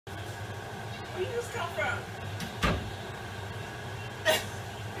Where you just come from?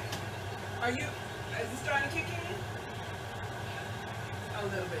 Are you, is this trying to kick in? A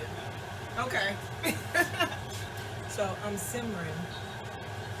little bit. Okay. So I'm simmering.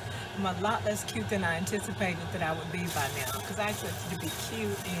 I'm a lot less cute than I anticipated that I would be by now, because I expected to be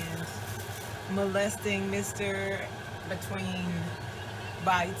cute and molesting Mr. between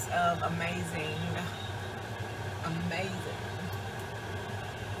bites of amazing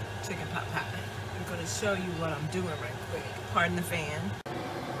chicken pot pie. I'm going to show you what I'm doing right quick. Pardon the fan.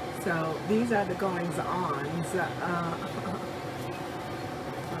 So these are the goings-ons.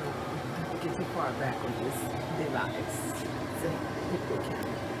 Get too far back with this device.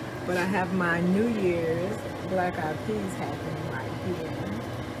 But I have my New Year's black eyed peas happening right here.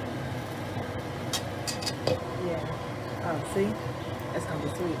 Yeah. Oh, see? That's gonna be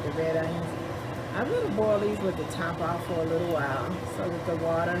sweet. The red onions. I'm gonna boil these with the top off for a little while so that the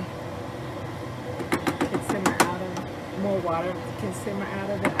water can simmer out of more water can simmer out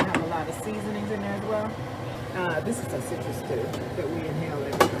of it. I have a lot of seasonings in there as well. This is a citrus too that we inhale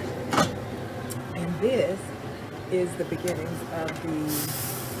every night. And this is the beginnings of the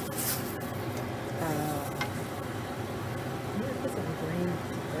I'm gonna put some green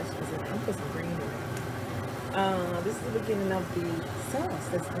vegetables in. I'm gonna put some green in there. This is the beginning of the sauce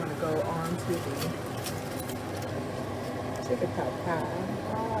that's going to go on to the chicken pot pie.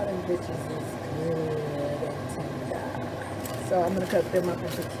 Oh, them bitches is good and tender. So I'm going to cut them up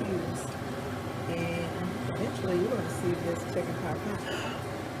into cubes. And eventually you're going to see this chicken pot pie.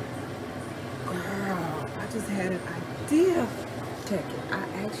 Girl, I just had an idea. Check it. I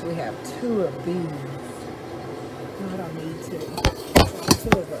actually have 2 of these. No, I don't need 2. So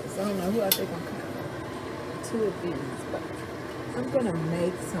 2 of us. I don't know who I think I'm cutting. 2 of these, but I'm gonna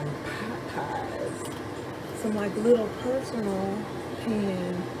make some pot pies, some like little personal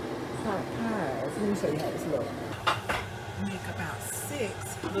pan pot pies. Let me show you how this looks. Make about 6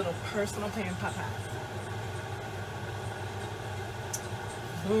 little personal pan pot pies.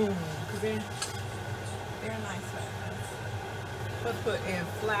 Boom, because they're nice size. Put in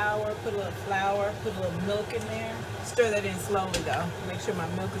flour, put a little flour, put a little milk in there. Stir that in slowly though. Make sure my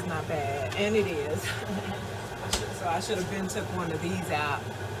milk is not bad, and it is. So I should have been took one of these out.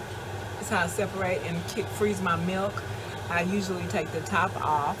 That's how I separate and freeze my milk. I usually take the top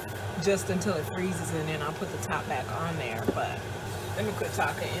off just until it freezes, and then I'll put the top back on there. But let me quit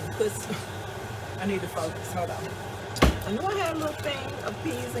talking and put some, I need to focus, hold on. I know I had a little thing of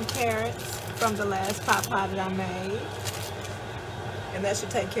peas and carrots from the last pot pie that I made. And that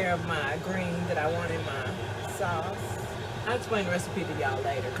should take care of my green that I want in my sauce. I'll explain the recipe to y'all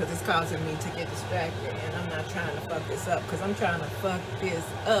later because it's causing me to get distracted, and I'm not trying to fuck this up because I'm trying to fuck this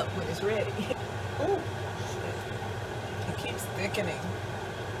up when it's ready. Ooh, shit. It keeps thickening,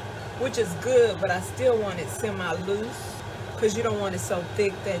 which is good, but I still want it semi-loose because you don't want it so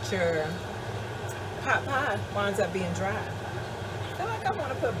thick that your pot pie winds up being dry. I feel like I want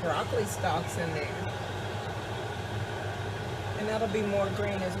to put broccoli stalks in there. And that'll be more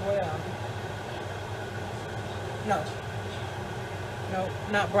green as well. No,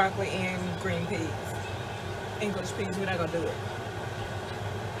 not broccoli and green peas. English peas, we're not gonna do it.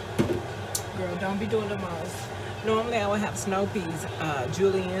 Girl, don't be doing the most. Normally I would have snow peas,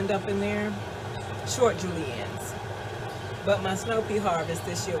 julienne up in there, short juliennes. But my snow pea harvest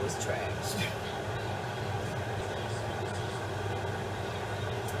this year was trash.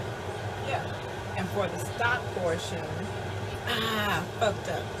 Yeah, and for the stock portion, fucked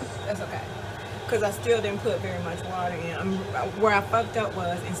up. That's okay. Because I still didn't put very much water in. Where I fucked up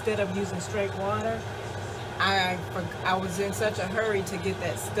was, instead of using straight water, I was in such a hurry to get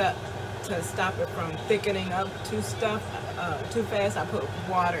that stuff, to stop it from thickening up too fast, I put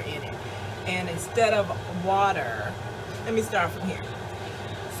water in it. And instead of water, let me start from here.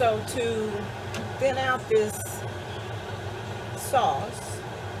 So to thin out this sauce,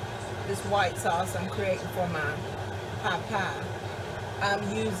 this white sauce I'm creating for my pot pie, I'm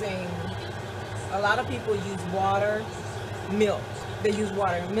using, a lot of people use water, milk. They use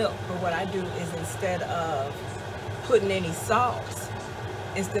water and milk, but what I do is, instead of putting any salt,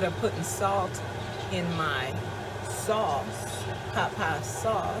 instead of putting salt in my sauce, pot pie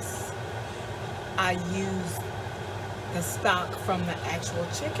sauce, I use the stock from the actual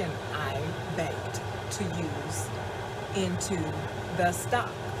chicken I baked to use into the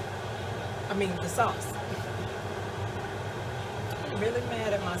stock. I mean the sauce. I'm really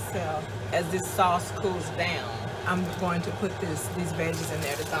mad at myself. As this sauce cools down, I'm going to put these veggies in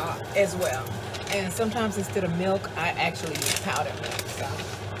there to thaw as well. And sometimes instead of milk, I actually use powdered milk. So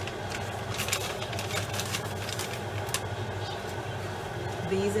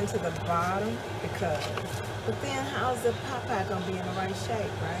these into the bottom because, but then how's the potpie gonna be in the right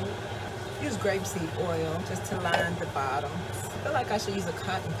shape, right? Use grapeseed oil just to line the bottom. I feel like I should use a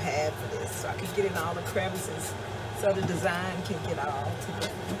cotton pad for this so I can get in all the crevices so the design can get all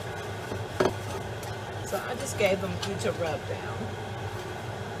together. So I just gave them each a rub down.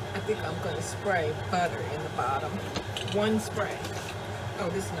 I think I'm gonna spray butter in the bottom. One spray. Oh,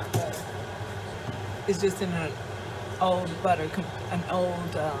 this is not butter. It's just in an old butter, an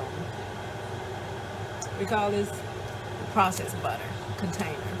old, we call this processed butter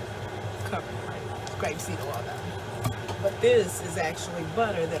container. Covered with grapeseed oil though. But this is actually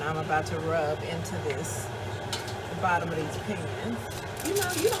butter that I'm about to rub into this, the bottom of these pans. You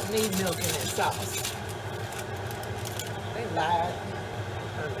know, you don't need milk in this sauce. They lied.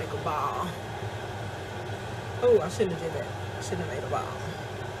 I'm gonna make a ball. Oh, I shouldn't have did that. I shouldn't have made a ball.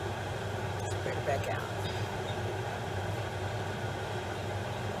 Spread it back out.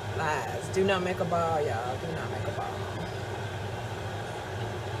 Lies. Do not make a ball, y'all. Do not make a ball.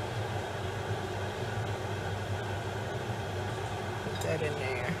 That in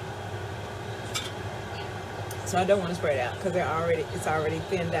there. So I don't want to spread it out because it's already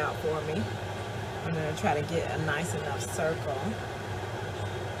thinned out for me. I'm going to try to get a nice enough circle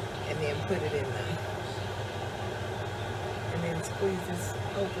and then put it in there. And then squeeze this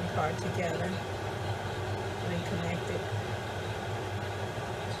open part together and then connect it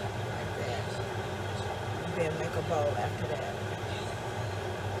like that. And then make a bowl after that.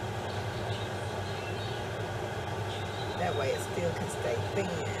 That way it still can stay thin.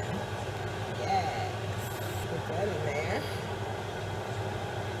 Yes. Put that in there.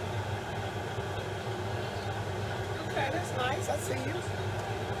 Okay, that's nice. I see you.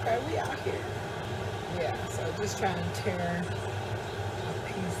 Okay, we out here. Yeah, so just try and tear a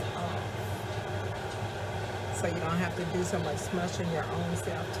piece off. So you don't have to do so much smushing your own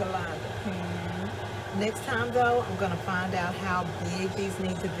self to line the pan. Next time though, I'm gonna find out how big these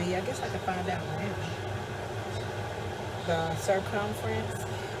need to be. I guess I can find out now. The circumference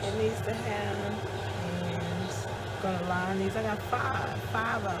it needs to have, and I'm gonna line these. I got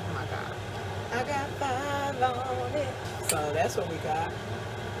five of them. I got 5 on it. So that's what we got.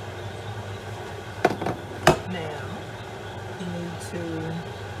 Now you need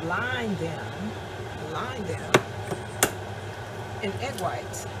to line them in egg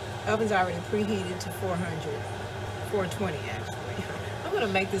whites. Oven's already preheated to 420 actually. I'm gonna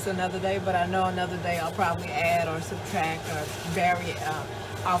make this another day, but I know another day I'll probably add or subtract or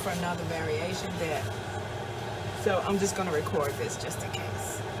offer another variation that. So I'm just gonna record this just in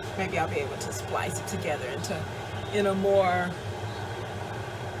case. Maybe I'll be able to splice it together in a more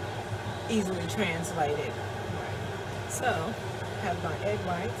easily translated way. So I have my egg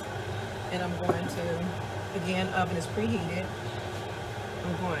whites, and I'm going to, again, oven is preheated.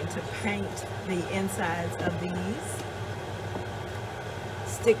 I'm going to paint the insides of these.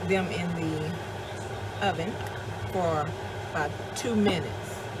 Stick them in the oven for about 2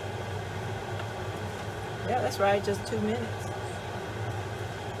 minutes. Yeah, that's right, just 2 minutes.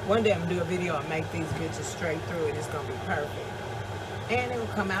 One day I'm gonna do a video and make these bitches straight through, and it's gonna be perfect. And it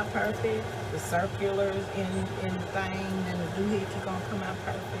will come out perfect. The circulars in the thing and the doohickey gonna come out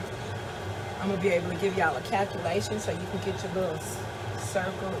perfect. I'm gonna be able to give y'all a calculation so you can get your little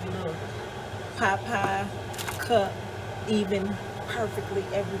circle, your little potpie cup even perfectly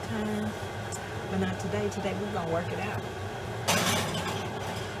every time. But not today. Today we're gonna work it out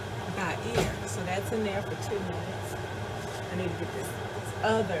by ear. So that's in there for 2 minutes. I need to get this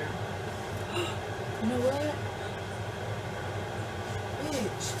other. You know what?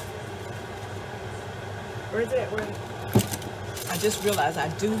 Bitch. Where's it? I just realized I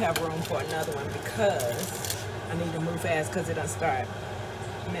do have room for another one because I need to move fast because it done start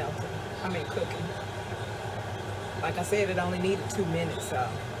melting. Cooking. Like I said, it only needed 2 minutes, so.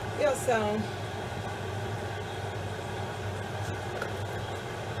 Yeah, so.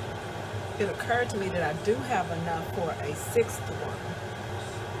 It occurred to me that I do have enough for a 6th one.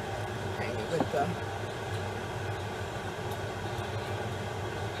 Hang it with the.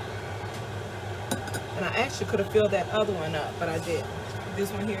 And I actually could have filled that other one up, but I didn't.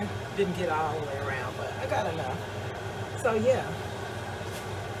 This one here didn't get all the way around, but I got enough. So yeah.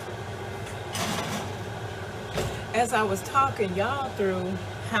 As I was talking y'all through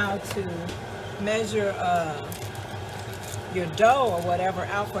how to measure your dough or whatever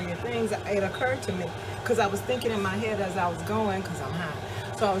out for your things, it occurred to me, because I was thinking in my head as I was going, because I'm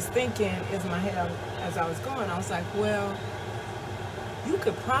high. So I was thinking in my head as I was going, I was like, well, you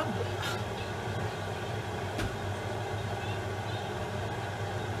could probably.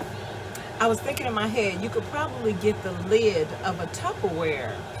 I was thinking in my head, you could probably get the lid of a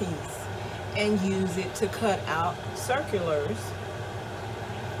Tupperware piece and use it to cut out circulars,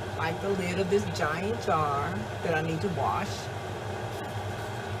 like the lid of this giant jar that I need to wash.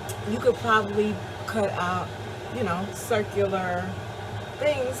 You could probably cut out, you know, circular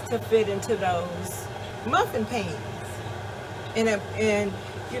things to fit into those muffin pans. And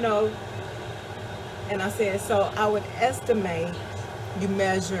you know, and I said, so I would estimate you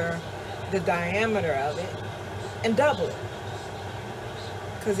measure the diameter of it and double it,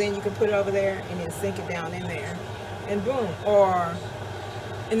 because then you can put it over there and then sink it down in there and boom.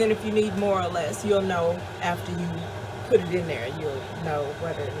 And then if you need more or less, you'll know after you put it in there, you'll know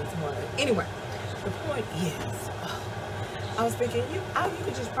whether it needs more. Anyway, the point is, I was thinking you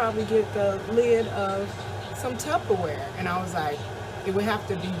could just probably get the lid of some Tupperware, and I was like, it would have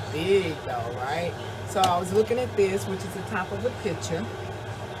to be big though, right? So I was looking at this, which is the top of the picture,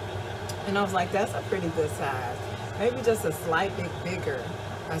 and I was like, that's a pretty good size. Maybe just a slight bit bigger,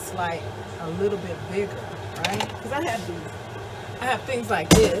 a little bit bigger, right? Because I have things like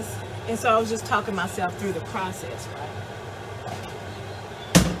this, and so I was just talking myself through the process, right?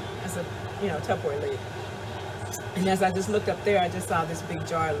 That's a, you know, Tupperware lid. And as I just looked up there, I just saw this big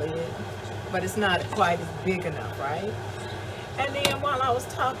jar lid, but it's not quite as big enough, right? And then while I was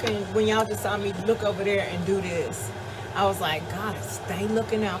talking, when y'all just saw me look over there and do this, I was like, God, stay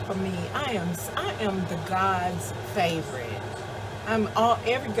looking out for me. I am the God's favorite.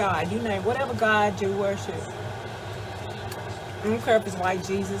 Every God, you name, whatever God you worship. I don't care if it's white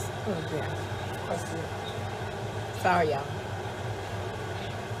Jesus. Oh, yeah. Sorry, y'all.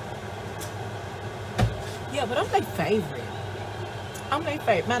 Yeah, but I'm their favorite. I'm their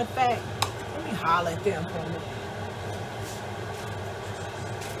favorite. Matter of fact, let me holler at them for a minute.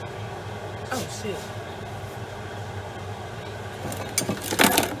 Oh, shit.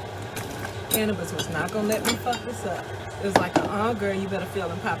 Cannabis was not going to let me fuck this up. It was like, girl, you better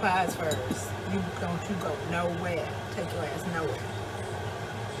fill in Popeyes first. You go nowhere. Take your ass nowhere.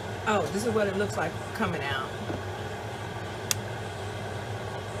 Oh, this is what it looks like coming out.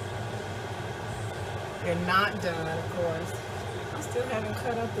 They're not done, of course. I still haven't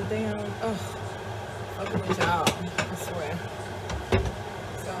cut up the damn, fucking with y'all, I swear.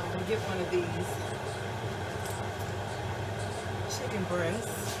 So I'm gonna get one of these chicken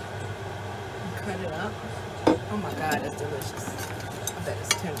breasts and cut it up. Oh my God, that's delicious. I bet it's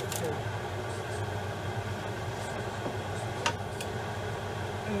tender too.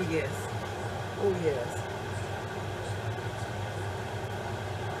 Oh yes. Oh yes.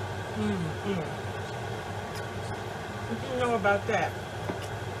 What you know about that?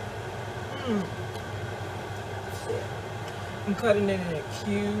 Shit. I'm cutting it in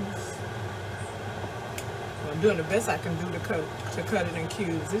cubes. I'm doing the best I can do to cut it in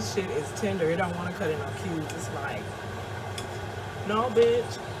cubes. This shit is tender. It don't want to cut it in cubes. It's like, no,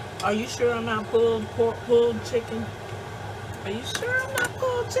 bitch. Are you sure I'm not pulled chicken? Are you sure I'm not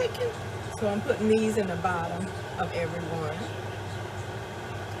pulled chicken? So I'm putting these in the bottom of every one.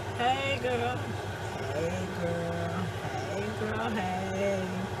 Hey, girl. Hey, girl. Hey, girl. Hey.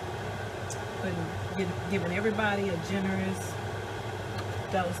 Giving everybody a generous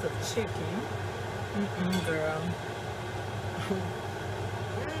dose of chicken. Girl.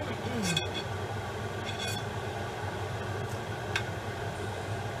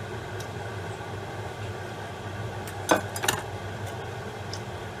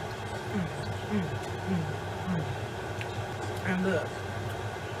 And look,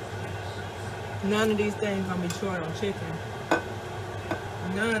 none of these things gonna be short on chicken.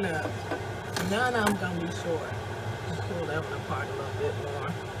 None of them gonna be short. Let's pull that one apart a little bit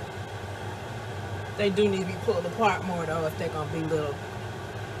more. They do need to be pulled apart more though if they're gonna be little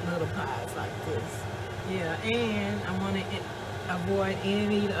pies like this. Yeah, and I want to avoid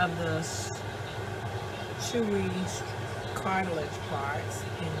any of the chewy cartilage parts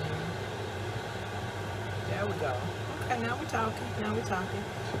in there. There we go. Okay, now we're talking.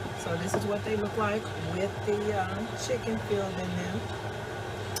 So this is what they look like with the chicken filled in them.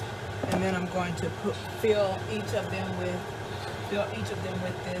 And then I'm going to fill each of them with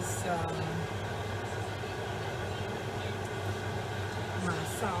this my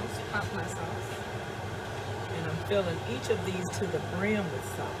sauce, potpie sauce. And I'm filling each of these to the brim with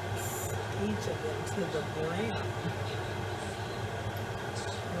sauce. Each of them to the brim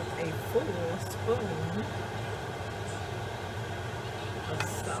with a full spoon of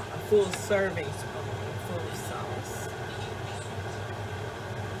sauce, a full serving spoon full of sauce.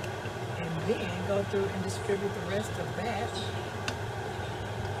 And then go through and distribute the rest of that.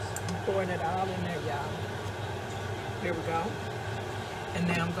 I'm pouring it all in there, y'all. Here we go. And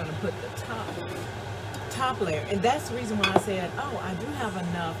now I'm going to put the top layer. And that's the reason why I said, oh, I do have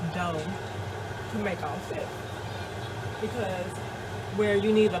enough dough to make all 6. Because where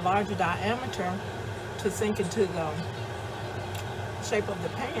you need a larger diameter to sink into the shape of the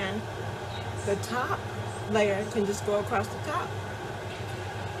pan, the top layer can just go across the top.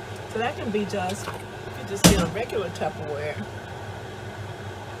 So that can be just, you can just get a regular Tupperware.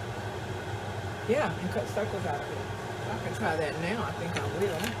 Yeah, and cut circles out of it. I can try that now. I think I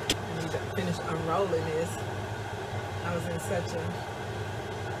will. I need to finish unrolling this. I was in such a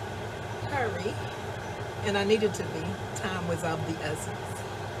hurry, and I needed to be. Time was of the essence.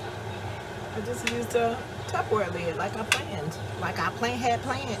 I just used a Tupperware lid like I planned. Like I had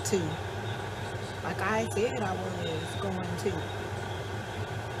planned to. Like I said I was going to.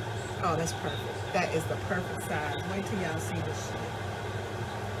 Oh, that's perfect. That is the perfect size. Wait till y'all see this shit.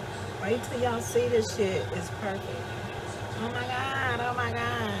 Wait till y'all see this shit. It's perfect. Oh my God, oh my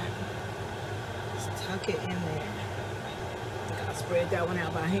God. Just tuck it in there. I'll spread that one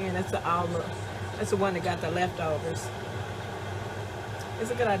out by hand. That's the one that got the leftovers. It's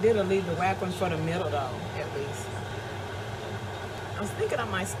a good idea to leave the whack ones for the middle though, at least. I was thinking I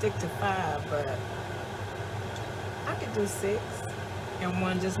might stick to 5, but I could do 6 and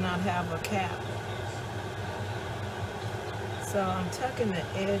one just not have a cap. So I'm tucking the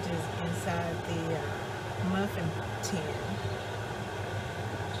edges inside the muffin tin.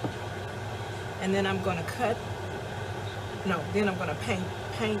 And then I'm gonna then I'm gonna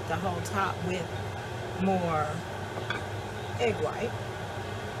paint the whole top with more egg white.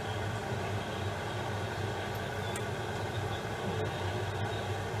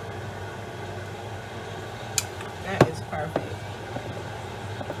 That is perfect.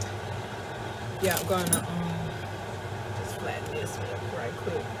 Yeah, I'm gonna just flatten this right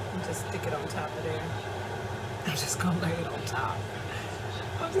quick and just stick it on top of there. I'm just gonna lay it on top.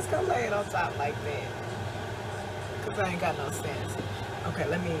 I'm just gonna lay it on top like that. Cause I ain't got no sense. Okay,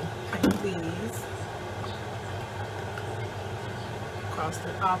 let me paint these.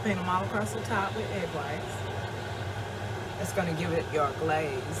 I'll paint them all across the top with egg whites. That's gonna give it your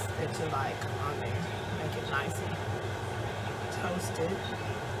glaze that you like on there. Make it nice and toasted.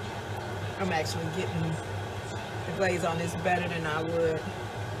 I'm actually getting the glaze on this better than I would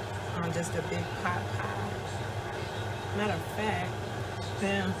on just a big pot pie. Matter of fact,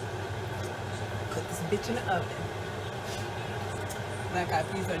 now put this bitch in the oven. Black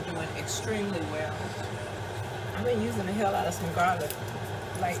eyed peas are doing extremely well. I've been using the hell out of some garlic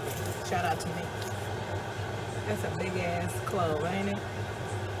lately. Shout out to me. That's a big ass clove, ain't it?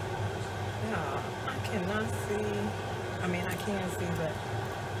 No, I cannot see. I mean, I can see, but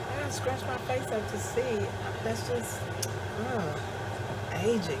I gotta scratch my face up to see. That's just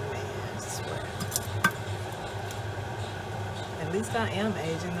aging, man. I swear. At least I am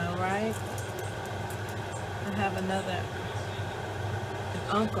aging though, right? I have an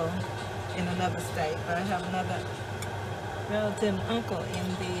uncle in another state, but I have another relative uncle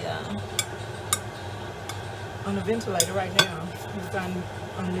in the on the ventilator right now. He's on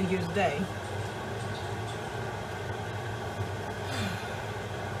New Year's Day.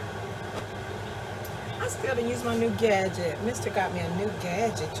 I still didn't use my new gadget. Mr. got me a new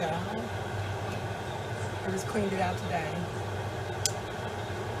gadget, y'all. I just cleaned it out today.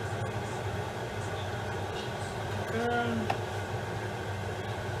 Girl.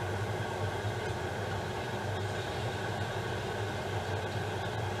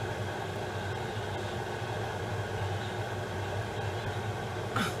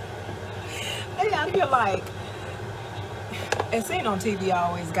 They out here like, and seen on TV, I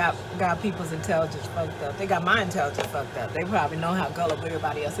always got people's intelligence fucked up. They got my intelligence fucked up. They probably know how gullible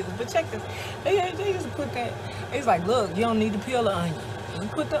everybody else is. But check this. They just put that. It's like, look, you don't need to peel the onion. You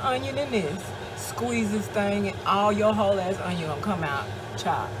put the onion in this, squeeze this thing, and all your whole ass onion gonna come out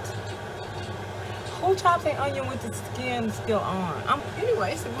chopped. Who chops an onion with the skin still on?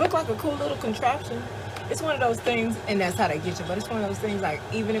 Anyways, it looked like a cool little contraption. It's one of those things, and that's how they get you. But it's one of those things like,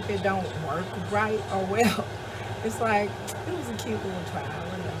 even if it don't work right or well, it's like, it was a cute little try.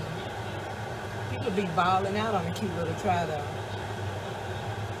 People be balling out on a cute little try though.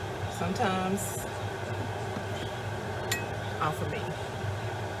 Sometimes, off of me.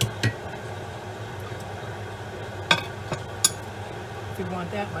 If you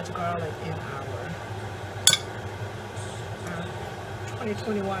want that much garlic in our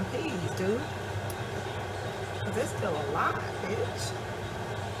 2021 peas, dude. But there's still a lot, bitch.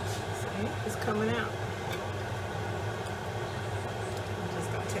 See, it's coming out. I'm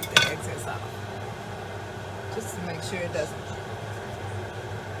just gonna take the excess off, just to make sure it doesn't.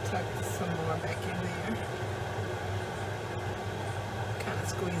 Tuck some more back in there.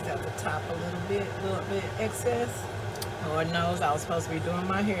 squeezed out the top a little bit excess. Lord knows I was supposed to be doing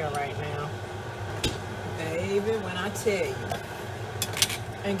my hair right now. Baby, when I tell you.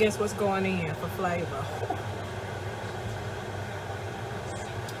 And guess what's going in for flavor?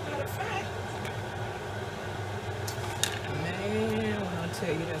 Matter of fact, man, when I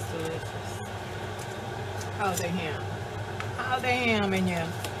tell you that's delicious. Holiday ham. Holiday ham in your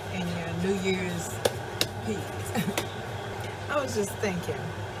New Year's peas. I was just thinking.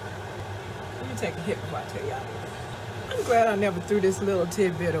 Let me take a hit before I tell y'all. I'm glad I never threw this little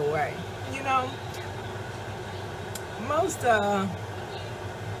tidbit away. You know, most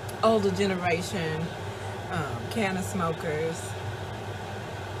older generation canna smokers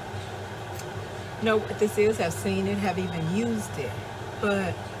know what this is, have seen it, have even used it.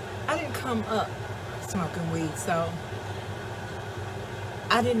 But I didn't come up smoking weed, so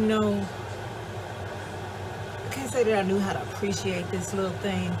I didn't know. I can't say that I knew how to appreciate this little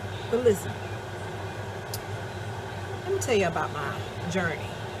thing, but listen. Let me tell you about my journey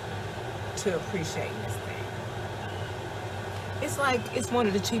to appreciating this thing. It's like it's one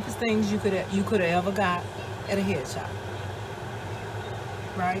of the cheapest things you could have ever got at a head shop,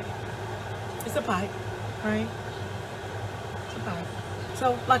 right? It's a pipe, right? It's a pipe.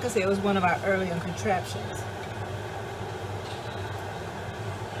 So, like I said, it was one of our earlier contraptions.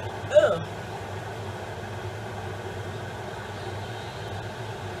 Ugh.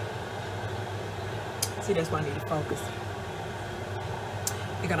 See, that's why I need to focus.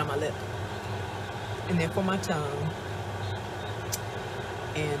 It got on my lip. And then for my tongue.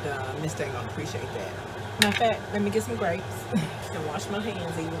 And Mr. ain't gonna appreciate that. Matter of fact, let me get some grapes and wash my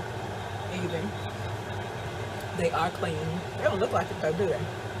hands even. They are clean. They don't look like it though, do they?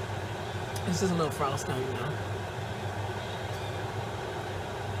 It's just a little frost on, you know.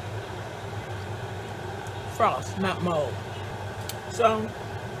 Frost, not mold. So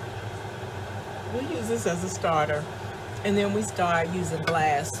we use this as a starter, and then we start using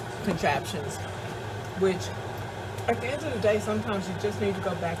glass contraptions, which at the end of the day, sometimes you just need to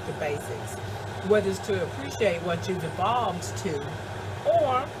go back to basics, whether it's to appreciate what you've evolved to,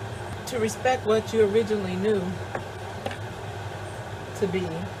 or to respect what you originally knew to be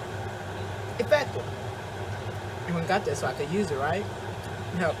effective. And we got this so I could use it, right?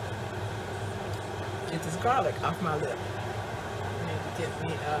 Help get this garlic off my lip. I need to get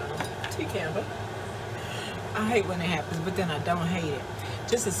me a tea candle. I hate when it happens, but then I don't hate it.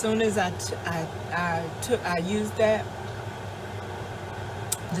 Just as soon as I used that,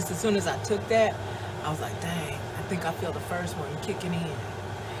 just as soon as I took that, I was like, dang, I think I feel the first one kicking in.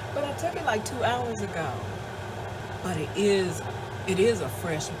 But I took it like 2 hours ago. But it is a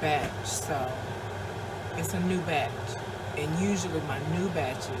fresh batch, so it's a new batch. And usually my new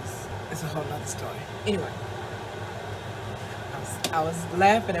batches, it's a whole nother story. Anyway, I was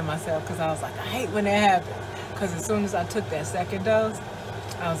laughing at myself because I was like, I hate when that happens. Because as soon as I took that second dose,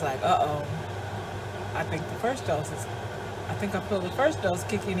 I was like, uh-oh, I think I feel the first dose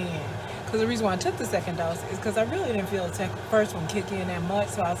kicking in. Because the reason why I took the second dose is because I really didn't feel the first one kick in that much.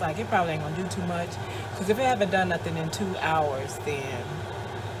 So I was like, it probably ain't going to do too much. Because if I haven't done nothing in 2 hours, then,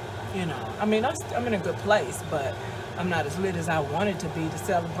 you know, I mean, I'm in a good place, but I'm not as lit as I wanted to be to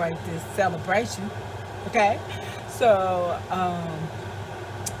celebrate this celebration. Okay? So,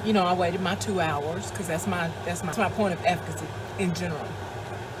 you know, I waited my 2 hours because that's my point of efficacy in general.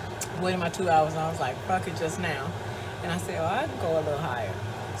 Waited my 2 hours and I was like, fuck it just now. And I said, well, I can go a little higher.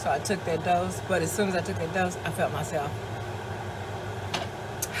 So I took that dose, but as soon as I took that dose, I felt myself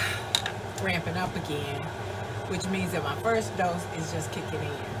ramping up again, which means that my first dose is just kicking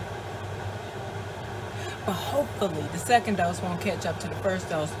in. But hopefully the second dose won't catch up to the first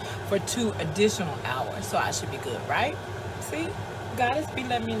dose for 2 additional hours. So I should be good, right? See? Goddess be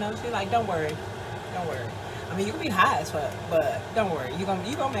letting me know. She's like, don't worry. Don't worry. I mean, you can be high as fuck, but don't worry. You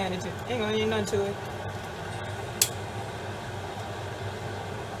gonna manage it. Ain't nothing to it.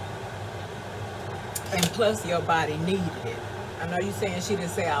 And plus, your body needed it. I know you saying she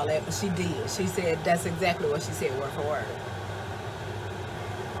didn't say all that, but she did. She said that's exactly what she said, word for word.